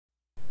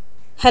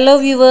Hello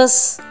viewers,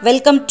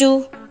 welcome to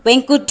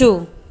Venkooto.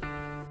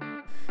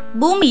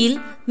 பூமியில்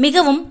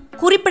மிகவும்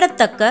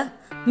குறிப்பிடத்தக்க,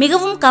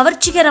 மிகவும்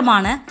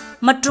கவர்ச்சிகரமான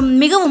மற்றும்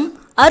மிகவும்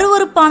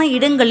அருவருப்பான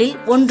இடங்களில்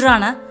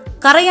ஒன்றான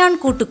கரையான்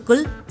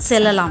கூட்டுக்குள்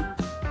செல்லலாம்.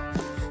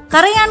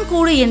 கரையான்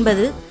கூடு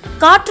என்பது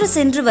காற்று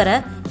சென்று வர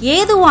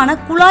ஏதுவான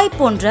குழாய்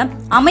போன்ற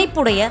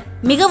அமைப்புடைய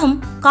மிகவும்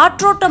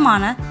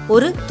காற்றோட்டமான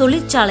ஒரு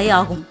தொழிற்சாலை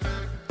ஆகும்.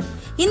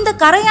 இந்த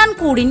கரையான்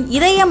கூடின்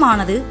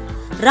இதயமானது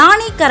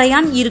ராணி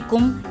கரையான்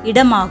இருக்கும்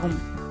இடமாகும்.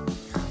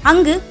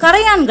 அங்கு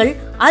கரையான்கள்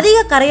அதிக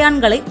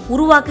கரையான்களை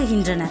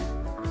உருவாக்குகின்றன.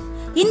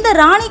 இந்த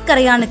ராணி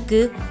கரையானுக்கு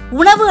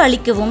உணவு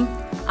அளிக்கவும்,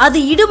 அது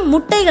இடும்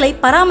முட்டைகளை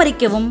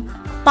பராமரிக்கவும்,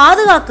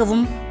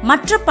 பாதுகாக்கவும்,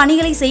 மற்ற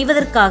பணிகளை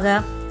செய்வதற்காக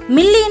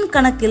மில்லியன்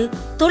கணக்கில்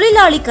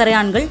தொழிலாளி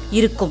கரையான்கள்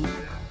இருக்கும்.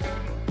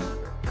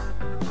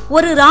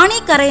 ஒரு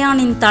ராணி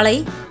கரையானின் தலை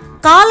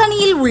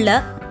காலனியில் உள்ள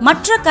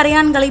மற்ற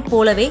கரையான்களைப்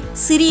போலவே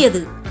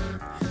சிறியது.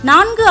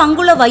 4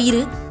 அங்குல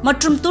வயிறு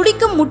மற்றும்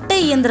துடிக்கும்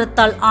முட்டை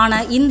இயந்திரத்தால்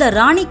ஆன இந்த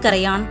ராணி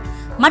கரையான்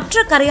மற்ற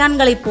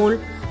கரையான்களைப் போல்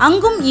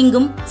அங்கும்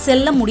இங்கும்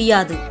செல்ல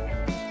முடியாது.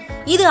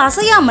 இது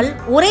அசையாமல்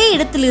ஒரே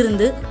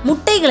இடத்திலிருந்து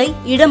முட்டைகளை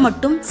இட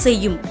மட்டும்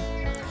செய்யும்.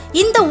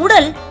 இந்த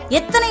உடல்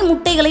எத்தனை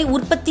முட்டைகளை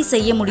உற்பத்தி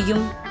செய்ய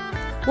முடியும்?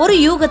 ஒரு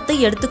யூகத்தை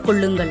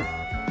எடுத்துக்கொள்ளுங்கள்.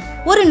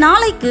 ஒரு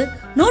நாளைக்கு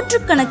 100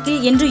 கணக்கில்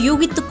என்று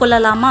யூகித்துக்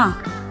கொள்ளலாமா?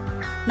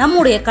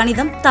 நம்முடைய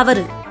கணிதம்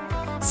தவறு.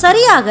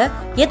 சரியாக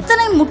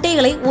எத்தனை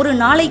முட்டைகளை ஒரு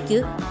நாளைக்கு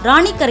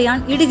ராணி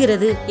கரையான்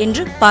இடுகிறது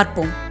என்று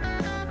பார்ப்போம்.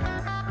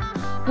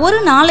 ஒரு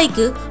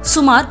நாளைக்கு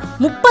சுமார்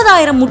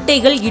 30,000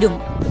 முட்டைகள் இடும்.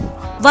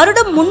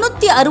 வருடம்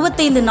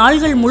 365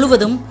 நாள்கள்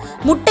முழுவதும்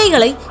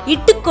முட்டைகளை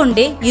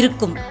இட்டுக்கொண்டே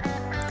இருக்கும்.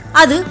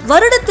 அது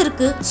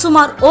வருடத்திற்கு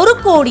சுமார்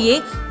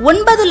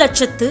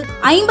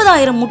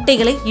 1,09,50,000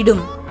 முட்டைகளை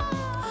இடும்.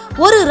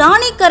 ஒரு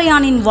ராணி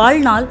கரையானின்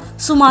வாழ்நாள்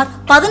சுமார்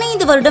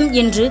 15 வருடம்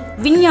என்று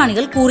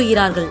விஞ்ஞானிகள்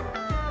கூறுகிறார்கள்.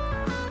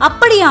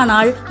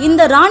 அப்படியானால்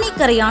இந்த ராணி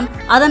கரையான்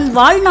அதன்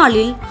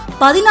வாழ்நாளில்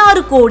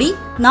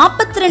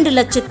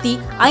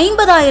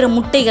 16,42,50,000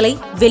 முட்டைகளை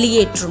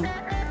வெளியேற்றும்.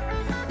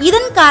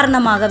 இதன்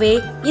காரணமாகவே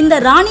இந்த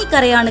ராணி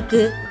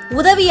கரையானுக்கு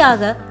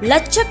உதவியாக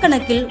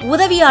லட்சக்கணக்கில்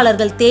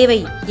உதவியாளர்கள் தேவை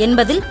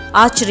என்பதில்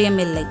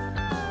ஆச்சரியமில்லை.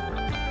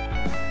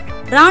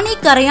 ராணி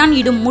கரையான்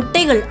இடும்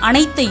முட்டைகள்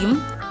அனைத்தையும்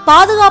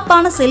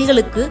பாதுகாப்பான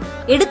செல்களுக்கு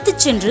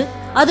எடுத்துச் சென்று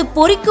அது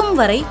பொரிக்கும்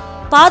வரை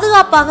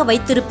பாதுகாப்பாக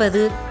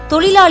வைத்திருப்பது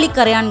தொழிலாளி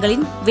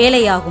கரையான்களின்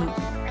வேலையாகும்.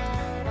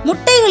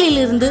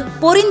 முட்டைகளிலிருந்து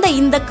பொரிந்த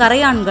இந்த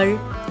கரையான்கள்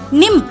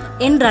நிம்ப்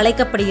என்று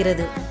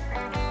அழைக்கப்படுகிறது.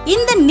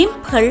 இந்த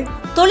நிம்ப்கள்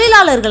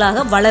தொழிலாளர்களாக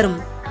வளரும்.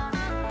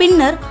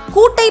 பின்னர்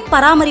கூட்டை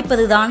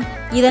பராமரிப்பதுதான்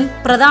இதன்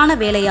பிரதான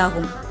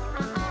வேலையாகும்.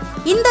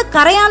 இந்த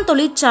கரையான்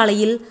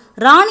தொழிற்சாலையில்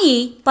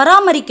ராணியை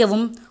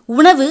பராமரிக்கவும்,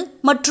 உணவு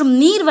மற்றும்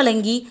நீர்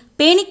வழங்கி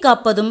பேணி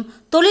காப்பதும்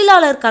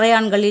தொழிலாளர்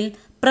கரையான்களில்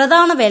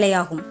பிரதான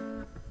வேலையாகும்.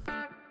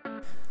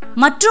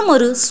 மற்றும்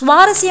ஒரு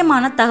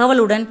சுவாரஸ்யமான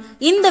தகவலுடன்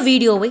இந்த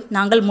வீடியோவை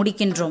நாங்கள்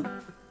முடிக்கின்றோம்.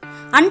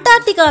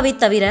 அண்டார்டிகாவை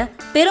தவிர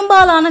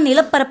பெரும்பாலான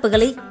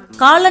நிலப்பரப்புகளை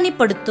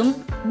காலனிப்படுத்தும்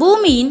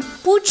பூமியின்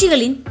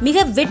பூச்சிகளின் மிக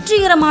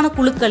வெற்றிகரமான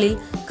குழுக்களில்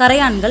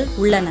கரையான்கள்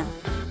உள்ளன.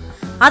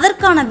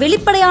 அதற்கான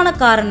வெளிப்படையான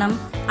காரணம்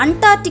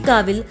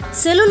அண்டார்டிகாவில்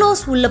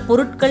செல்லுலோஸ் உள்ள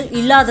பொருட்கள்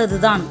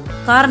இல்லாததுதான்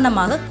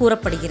காரணமாக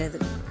கூறப்படுகிறது.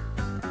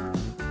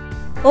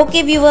 ஓகே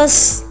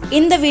வியூவர்ஸ்,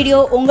 இந்த வீடியோ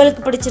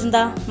உங்களுக்கு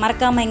பிடிச்சிருந்தா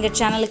மறக்காம எங்க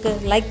சேனலுக்கு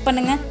லைக்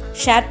பண்ணுங்க,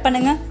 ஷேர்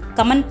பண்ணுங்க,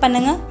 கமெண்ட்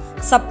பண்ணுங்க,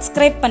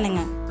 சப்ஸ்கிரைப்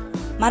பண்ணுங்க.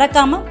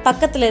 மறக்காம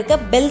பக்கத்துல இருக்க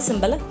பெல்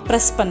சிம்பலை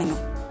பிரஸ் பண்ணுங்க.